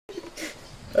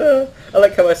I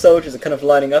like how my soldiers are kind of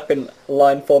lining up in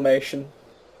line formation.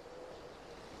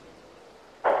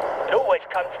 It always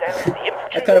comes down to the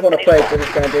infantry. I kind of want to play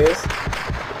British Grenadiers.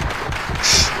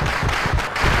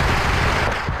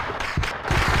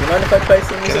 Do you mind if I play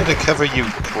some music? Get into cover, you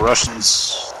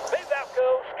Russians. Move out,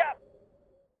 girls. Scout.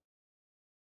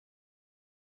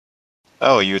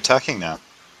 Oh, are you attacking now?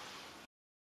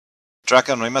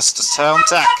 Dragon, we must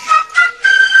attack!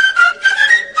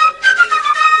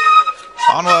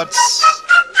 Onwards!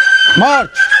 March!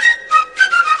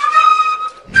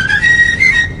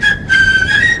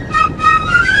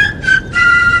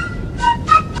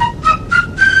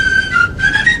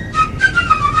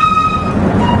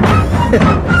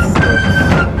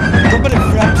 Somebody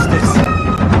fraps this.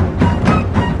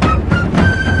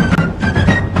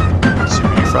 See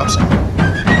when you fraps him.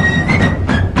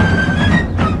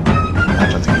 I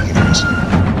don't think he can use it.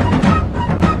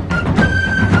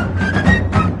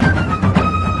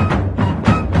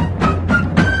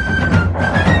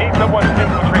 Need someone to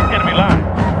infiltrate enemy line.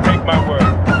 Take my word.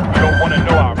 You don't want to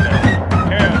know our men.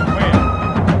 Here, win.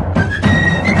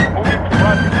 Moving to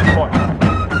run this point.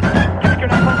 Qu'est-ce que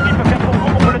la France qui peut faire pour vous,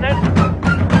 mon colonel?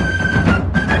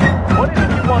 What is it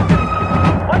you want to do?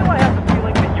 Why do I have the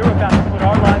feeling that you're about to put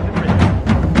our lives at risk?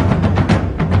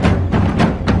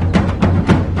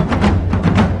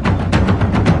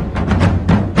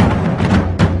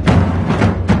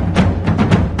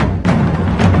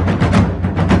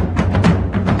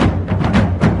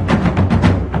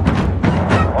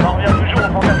 On en revient toujours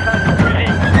au fantassin de fusil.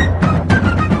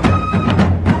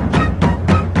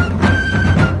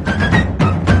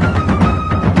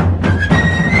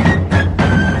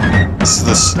 This is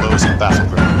the slowest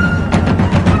battleground.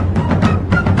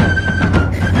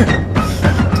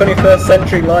 21st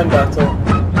century line battle.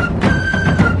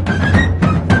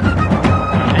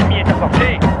 L'ennemi est à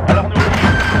portée, alors nous...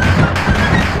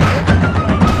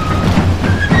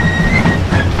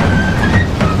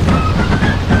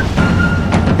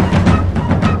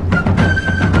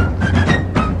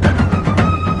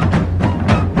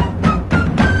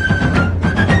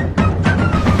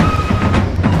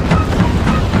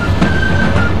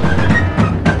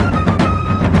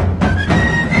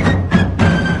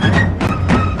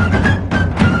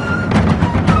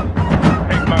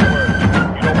 Take my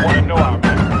word. You don't want to know our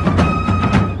men.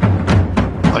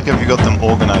 Like, have you got them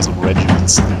organized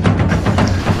regiments?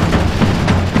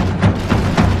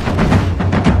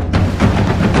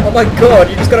 Oh my god,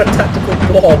 you just got a tactical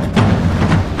blob.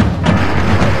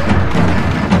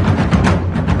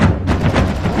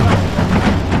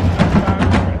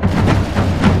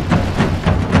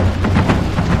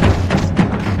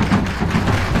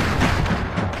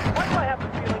 Why do I have the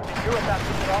feeling that you're about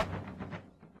to put our...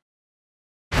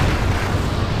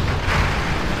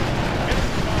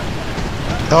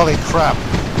 Holy crap!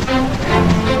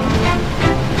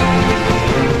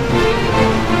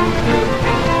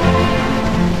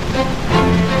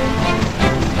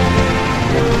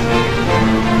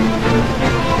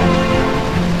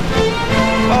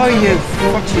 Oh, you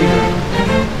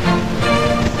fucking...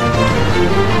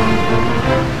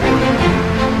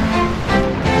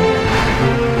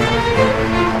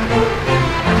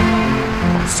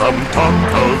 Some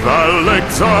talk of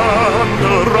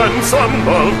Alexander and some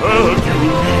of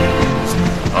Hercules,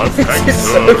 of This is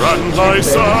so Hector and stupid.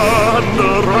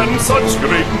 Lysander and such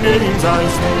great names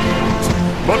as these.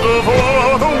 But of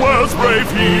all the world's brave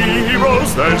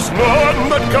heroes, there's none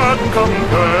that can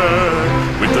compare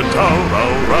with the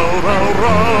row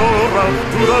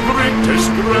to the British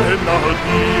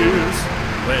Grenadiers.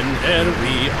 Whene'er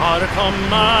we are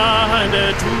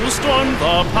commanded to storm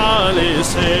the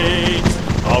palisades,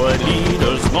 our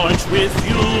leaders march with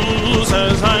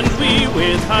fuses and we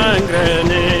with hand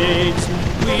grenades.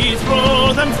 We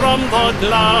throw them from the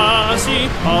glassy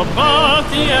above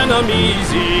the enemy's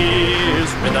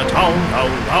ears, with a row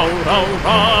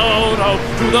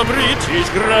to the British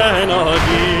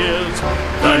Grenadiers.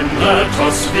 Then let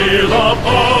us fill a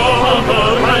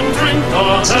bottle and drink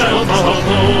the health of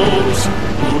those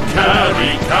who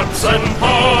carry caps and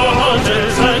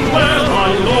badges and wear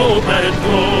on low-bed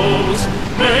clothes.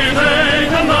 May they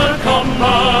and their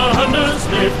commanders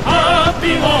live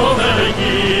happy all their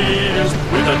years,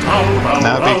 with a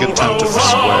Now be a good time to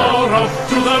swear.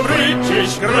 to the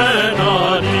British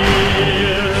Grenadiers.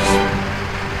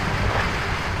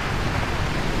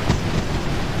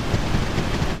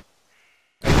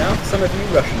 And now for some of you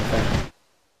Russian fans.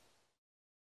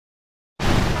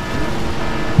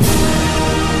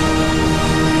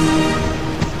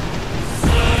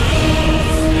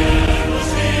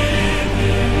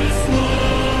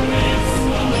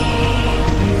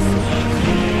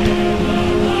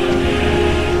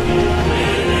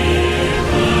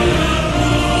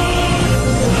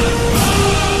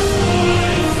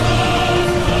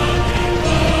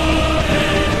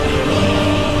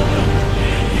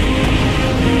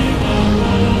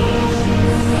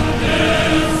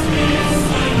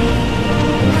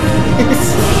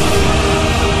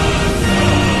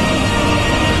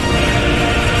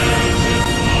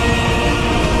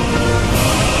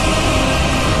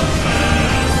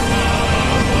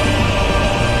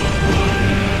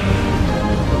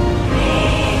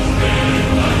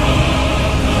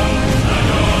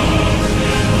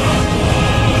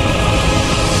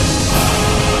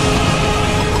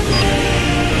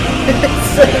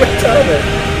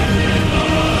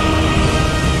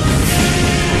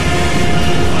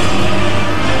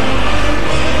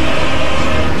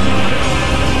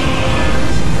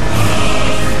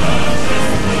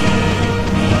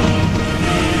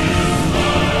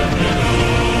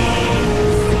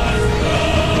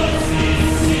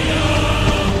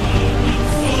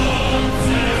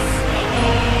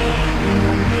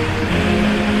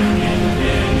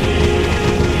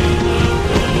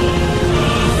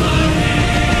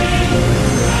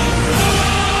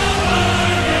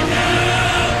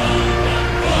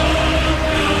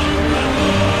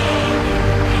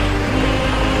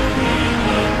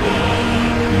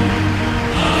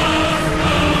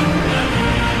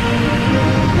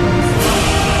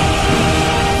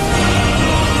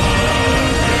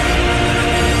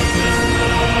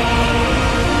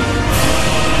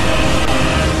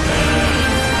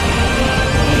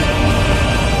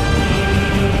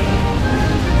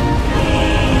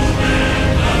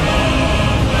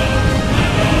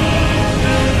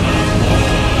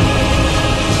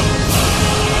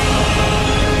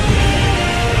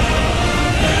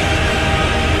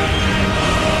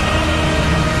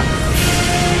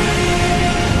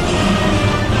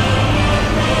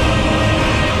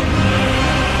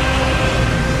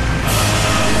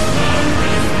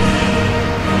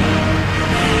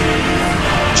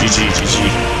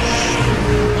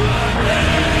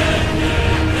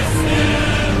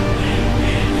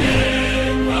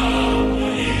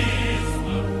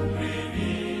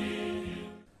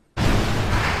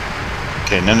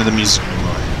 Okay, none of the music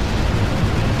anymore.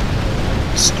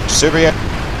 Serbia!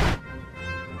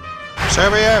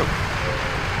 Serbia!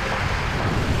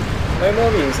 No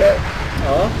more music.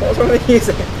 Oh, what was wrong with the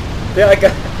music? Yeah, I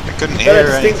got I couldn't got hear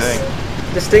a anything.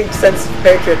 distinct sense of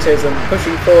patriotism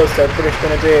pushing forward to British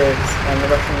Grenadiers and the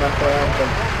Russian national anthem.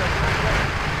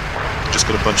 Just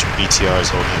got a bunch of BTRs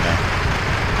holding now.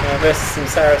 Versus some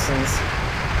Saracens.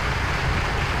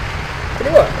 Tell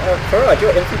you what, Farad,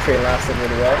 your infantry lasted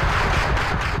really well.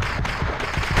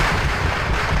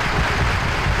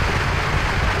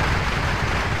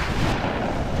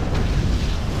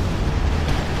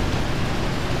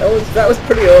 That was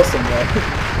pretty awesome, though.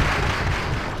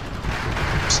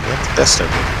 So that's the best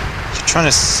ever. You're trying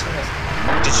to...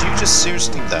 Did you just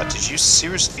seriously do that? Did you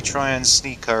seriously try and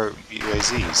sneak our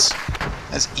UAZs?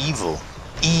 That's evil.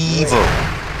 Evil!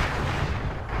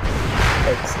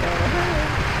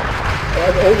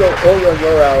 All your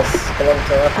Urals belong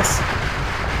to us.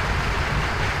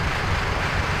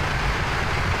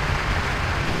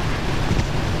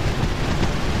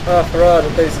 Oh, Farad,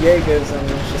 those Jaegers and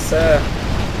Chasseur.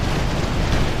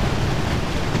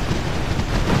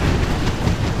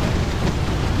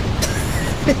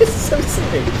 It's so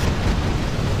silly.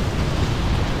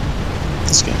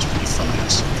 This game's pretty fun,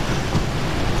 yes.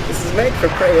 This is made for a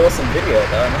pretty awesome video,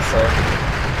 though, I must say.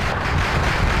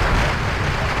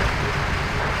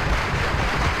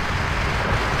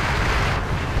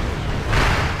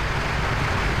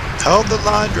 Hold the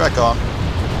line, Dragon.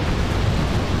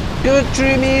 Good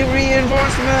to me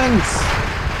reinforcements!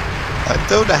 I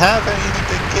don't have anything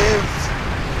to give.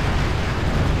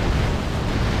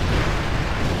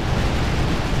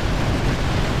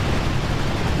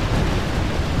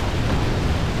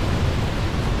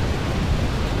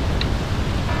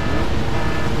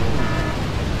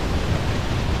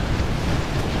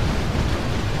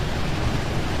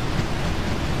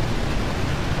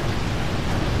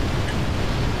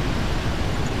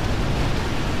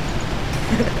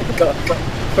 God,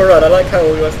 Farad, I like how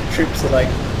all your troops are like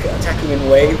attacking in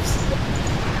waves.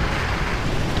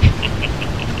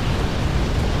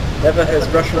 Never has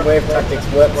Russian wave tactics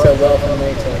worked so well for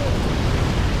NATO.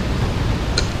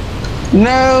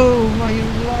 No! My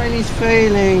line is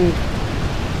failing!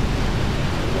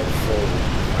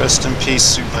 Rest in peace,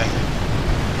 Sublime.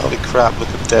 Holy crap, look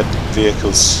at dead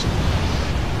vehicles.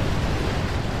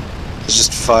 There's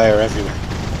just fire everywhere.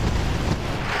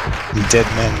 And dead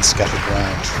men scattered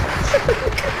around.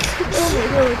 Oh my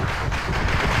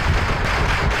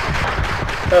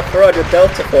god. Farad, your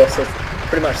Delta force is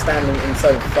pretty much standing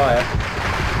inside of fire.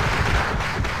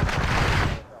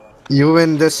 You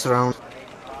win this round.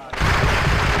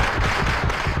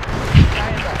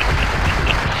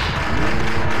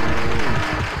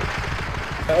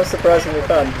 That was surprisingly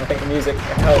fun. I think the music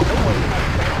helped.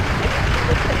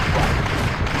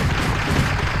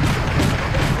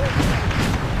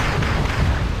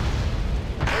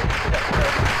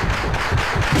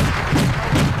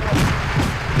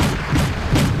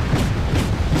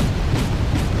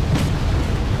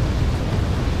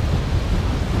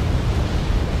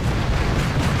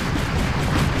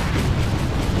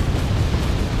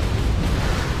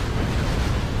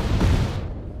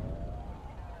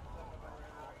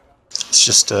 Let's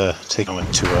just take a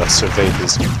moment to survey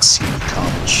this scene of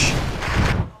carnage.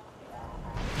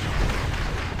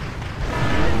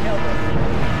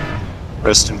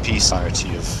 Rest in peace,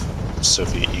 entirety of the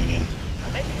Soviet Union.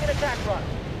 Making an attack run.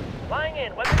 Flying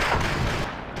in, weapons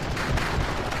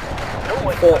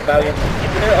Fought valiant.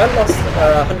 You know, I lost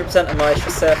 100% of my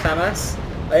Chasseur FAMAS.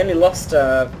 I only lost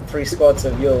 3 squads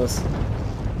of yours.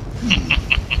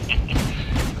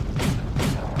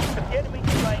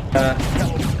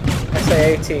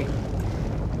 SA-80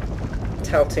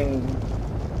 touting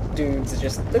dudes,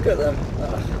 just look at them.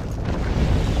 Ugh.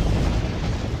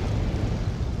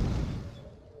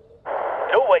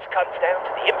 It always comes down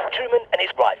to the infantryman and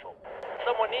his rifle.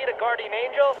 Someone need a guardian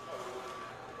angel?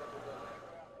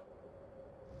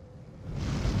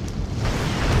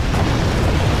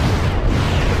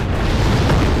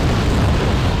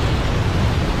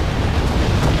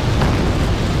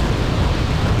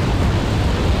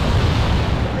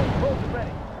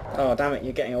 Oh damn it,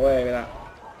 you're getting away with that.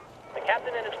 The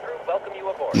captain and his crew welcome you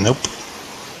aboard. Nope.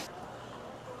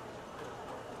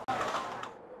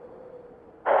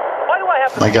 Why do I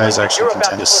have to My guys you're actually about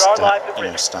contend to put our lives at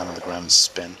risk? stand on the ground and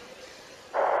spin.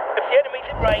 If the enemy's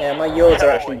in range, Yeah, my yours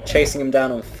are head actually away. chasing him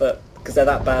down on foot because they're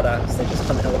that badass. They just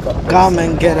hunt helicopters. Come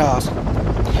and get us!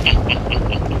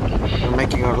 We're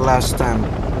making our last stand.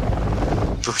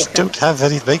 But we don't have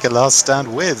anything to make a last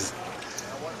stand with.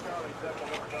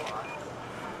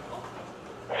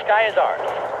 The sky is ours.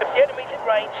 If the enemy's in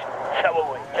range, So will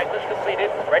we. Checklist completed.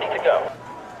 Ready to go.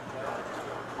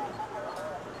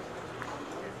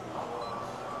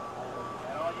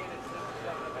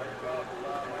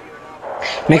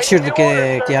 Make sure to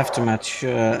get the aftermatch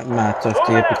mat of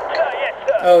the epic.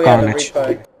 Oh yeah, Carnage. the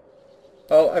repo.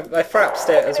 Well, I frapsed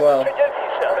it as well.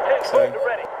 So.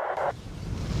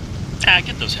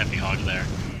 Get those heavy hogs there.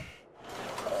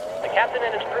 The captain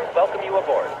and his crew welcome you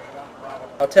aboard.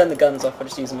 I'll turn the guns off, I'll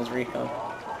just use them as recon.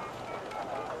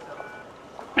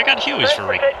 I got Hueys for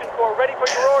recon. Transportation Corps ready for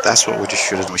your orders. That's what we just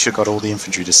should have done. We should have got all the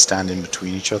infantry to stand in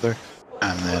between each other,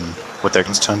 and then with their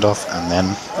guns turned off, and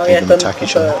then leave them attack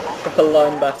each other. Proper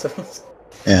line battles.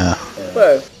 Yeah.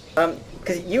 Whoa,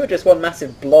 because you were just one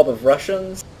massive blob of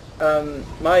Russians.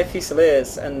 My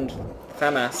Fusiliers and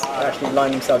FAMAS actually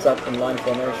line themselves up in line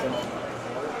formation.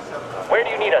 Where do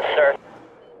you need us, sir?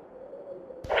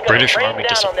 British Rain Army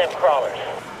down on them crawlers.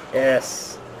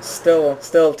 Yes,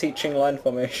 still teaching line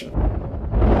formation. Sir,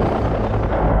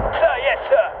 yes,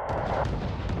 sir.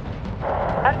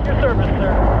 At your service,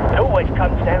 sir. It always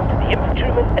comes down to the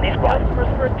infantryman and his customers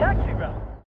for a taxi route.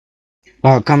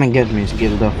 Oh, come and get me,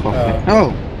 skilled up.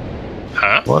 Oh,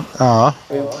 Huh? What? Ah,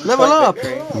 level up!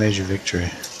 major victory.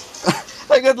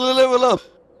 I got to level up!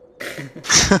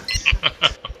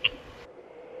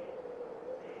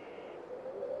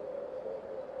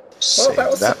 Well, that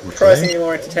was surprisingly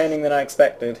more entertaining than I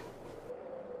expected.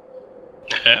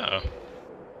 Yeah.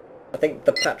 I think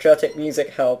the patriotic music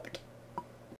helped.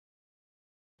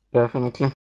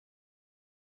 Definitely.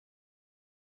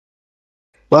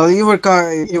 Well, you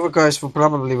guys will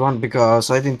probably won because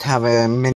I didn't have a